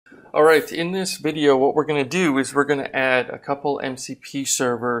All right, in this video, what we're going to do is we're going to add a couple MCP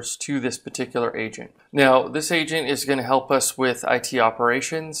servers to this particular agent. Now, this agent is going to help us with IT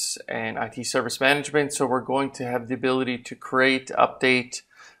operations and IT service management. So we're going to have the ability to create, update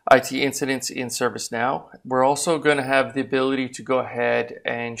IT incidents in ServiceNow. We're also going to have the ability to go ahead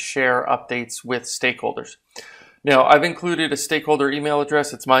and share updates with stakeholders. Now, I've included a stakeholder email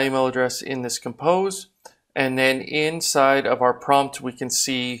address. It's my email address in this compose. And then inside of our prompt, we can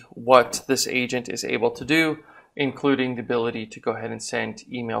see what this agent is able to do, including the ability to go ahead and send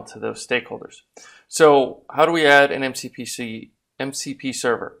email to those stakeholders. So how do we add an MCP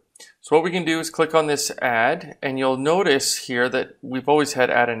server? So what we can do is click on this add, and you'll notice here that we've always had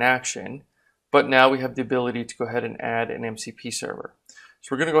add an action, but now we have the ability to go ahead and add an MCP server. So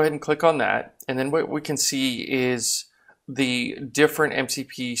we're going to go ahead and click on that. And then what we can see is the different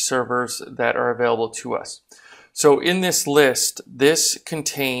MCP servers that are available to us. So in this list, this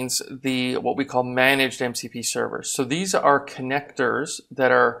contains what we call managed MCP servers. So these are connectors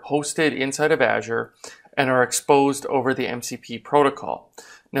that are hosted inside of Azure and are exposed over the MCP protocol.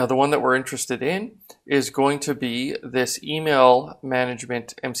 Now, the one that we're interested in is going to be this email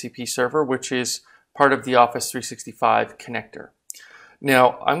management MCP server, which is part of the Office 365 connector.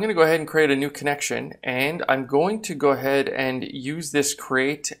 Now, I'm going to go ahead and create a new connection, and I'm going to go ahead and use this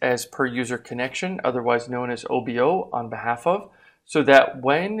create as per user connection, otherwise known as OBO, on behalf of, so that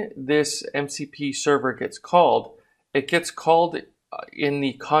when this MCP server gets called, it gets called in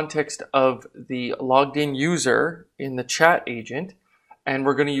the context of the logged in user in the chat agent, and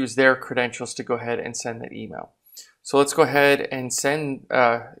we're going to use their credentials to go ahead and send that email. So let's go ahead and sign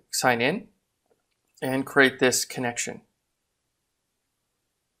in and create this connection.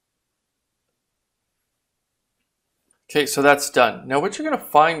 Okay, so that's done. Now what you're going to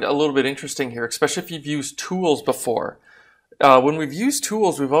find a little bit interesting here, especially if you've used tools before. When we've used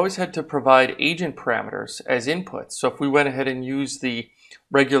tools, we've always had to provide agent parameters as inputs. So if we went ahead and used the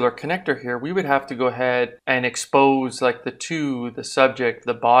regular connector here, we would have to go ahead and expose like the to, the subject,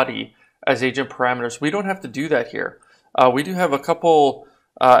 the body as agent parameters. We don't have to do that here. We do have a couple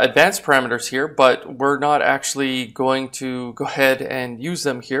advanced parameters here, but we're not actually going to go ahead and use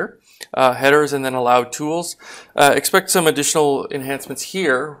them here. Headers and then allowed tools. Expect some additional enhancements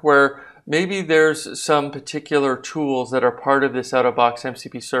here where maybe there's some particular tools that are part of this out-of-box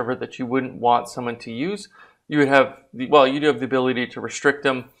MCP server that you wouldn't want someone to use. You would have you do have the ability to restrict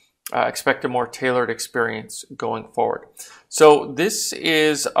them. Expect a more tailored experience going forward. So this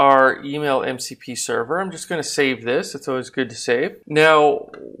is our email MCP server. I'm just going to save this. It's always good to save. Now,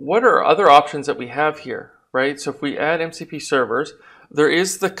 what are other options that we have here, right? So if we add MCP servers, there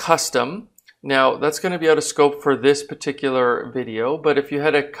is the custom. Now, that's going to be out of scope for this particular video, but if you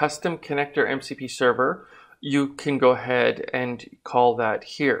had a custom connector MCP server, you can go ahead and call that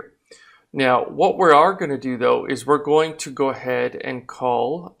here. Now, what we are going to do, though, is we're going to go ahead and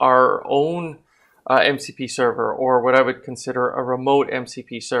call our own MCP server, or what I would consider a remote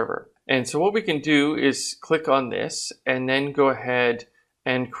MCP server. And so what we can do is click on this and then go ahead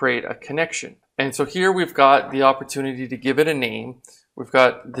and create a connection. And so here we've got the opportunity to give it a name. We've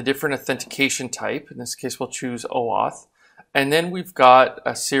got the different authentication type. In this case, we'll choose OAuth. And then we've got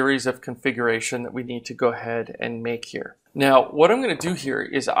a series of configuration that we need to go ahead and make here. Now, what I'm going to do here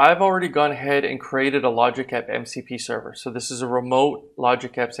is I've already gone ahead and created a Logic App MCP server. So this is a remote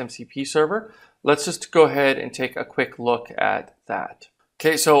Logic Apps MCP server. Let's just go ahead and take a quick look at that.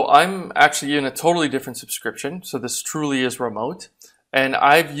 Okay, so I'm actually in a totally different subscription. So this truly is remote. And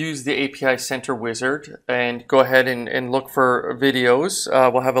I've used the API Center wizard, and go ahead and look for videos.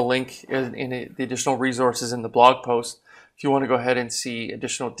 We'll have a link in the additional resources in the blog post if you want to go ahead and see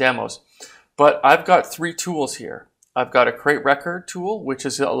additional demos. But I've got three tools here. I've got a create record tool, which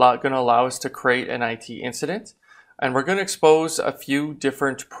is going to allow us to create an IT incident. And we're going to expose a few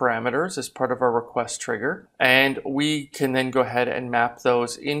different parameters as part of our request trigger. And we can then go ahead and map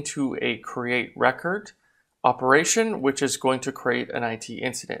those into a create record operation, which is going to create an IT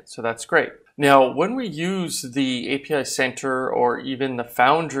incident. So that's great. Now, when we use the API Center or even the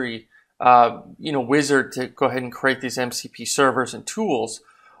Foundry wizard to go ahead and create these MCP servers and tools,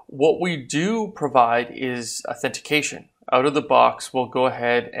 what we do provide is authentication. Out of the box, we'll go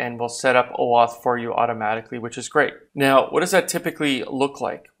ahead and we'll set up OAuth for you automatically, which is great. Now, what does that typically look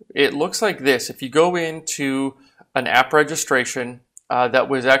like? It looks like this. If you go into an app registration that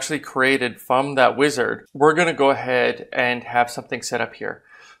was actually created from that wizard, we're going to go ahead and have something set up here.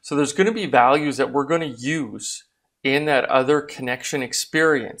 So there's going to be values that we're going to use in that other connection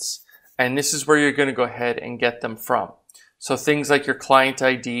experience. And this is where you're going to go ahead and get them from. So things like your client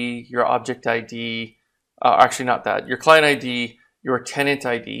ID, your object ID, actually not that, your client ID, your tenant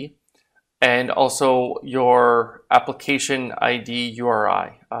ID, and also your application ID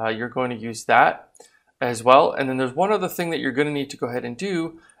URI. You're going to use that as well. And then there's one other thing that you're going to need to go ahead and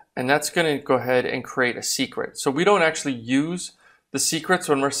do, and that's going to go ahead and create a secret. So we don't actually use the secrets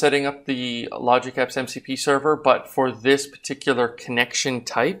when we're setting up the Logic Apps MCP server, but for this particular connection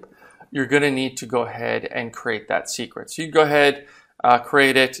type, you're going to need to go ahead and create that secret. So you go ahead,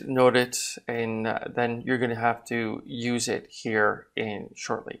 create it, note it, and then you're going to have to use it here in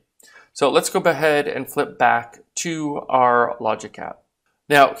shortly. So let's go ahead and flip back to our Logic app.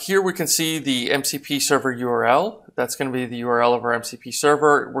 Now here we can see the MCP server URL. That's going to be the URL of our MCP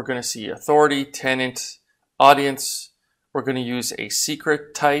server. We're going to see authority, tenant, audience. We're going to use a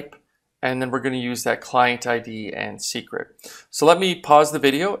secret type, and then we're going to use that client ID and secret. So let me pause the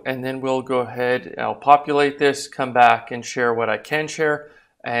video, and then we'll go ahead, I'll populate this, come back and share what I can share,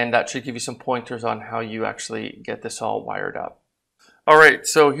 and that should give you some pointers on how you actually get this all wired up. All right,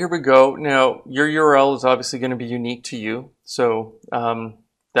 so here we go. Now, your URL is obviously going to be unique to you, so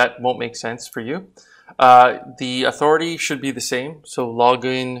that won't make sense for you. The authority should be the same, so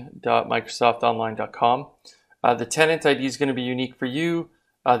login.microsoftonline.com. The tenant ID is going to be unique for you.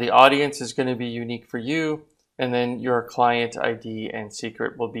 The audience is going to be unique for you. And then your client ID and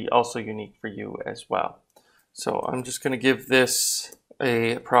secret will be also unique for you as well. So I'm just going to give this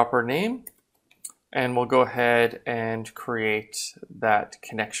a proper name, and we'll go ahead and create that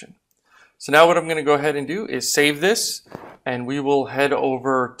connection. So now what I'm going to go ahead and do is save this, and we will head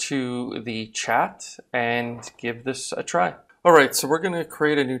over to the chat and give this a try. All right, so we're going to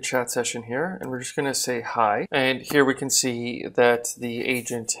create a new chat session here, and we're just going to say hi. And here we can see that the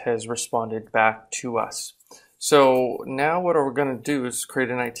agent has responded back to us. So now what we're going to do is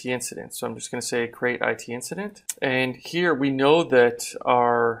create an IT incident. So I'm just going to say create IT incident. And here we know that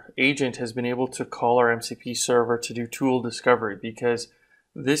our agent has been able to call our MCP server to do tool discovery, because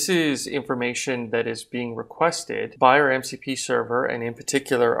this is information that is being requested by our MCP server, and in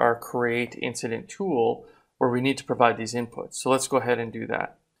particular our create incident tool, where we need to provide these inputs. So let's go ahead and do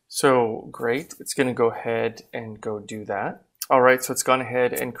that. So great, it's going to go ahead and go do that. All right, so it's gone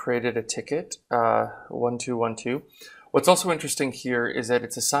ahead and created a ticket, 1212. What's also interesting here is that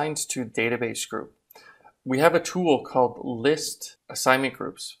it's assigned to database group. We have a tool called list assignment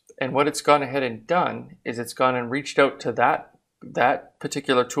groups. And what it's gone ahead and done is it's gone and reached out to that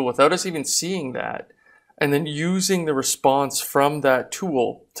particular tool without us even seeing that, and then using the response from that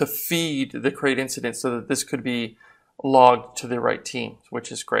tool to feed the create incident so that this could be logged to the right team,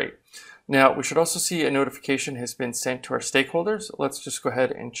 which is great. Now, we should also see a notification has been sent to our stakeholders. Let's just go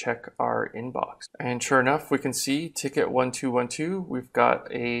ahead and check our inbox. And sure enough, we can see ticket 1212. We've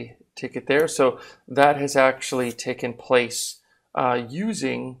got a ticket there. So that has actually taken place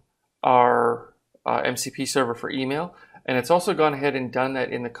using our MCP server for email. And it's also gone ahead and done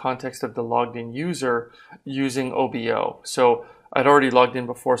that in the context of the logged in user using OBO. So I'd already logged in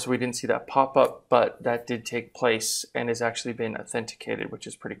before, so we didn't see that pop up, but that did take place and has actually been authenticated, which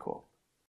is pretty cool.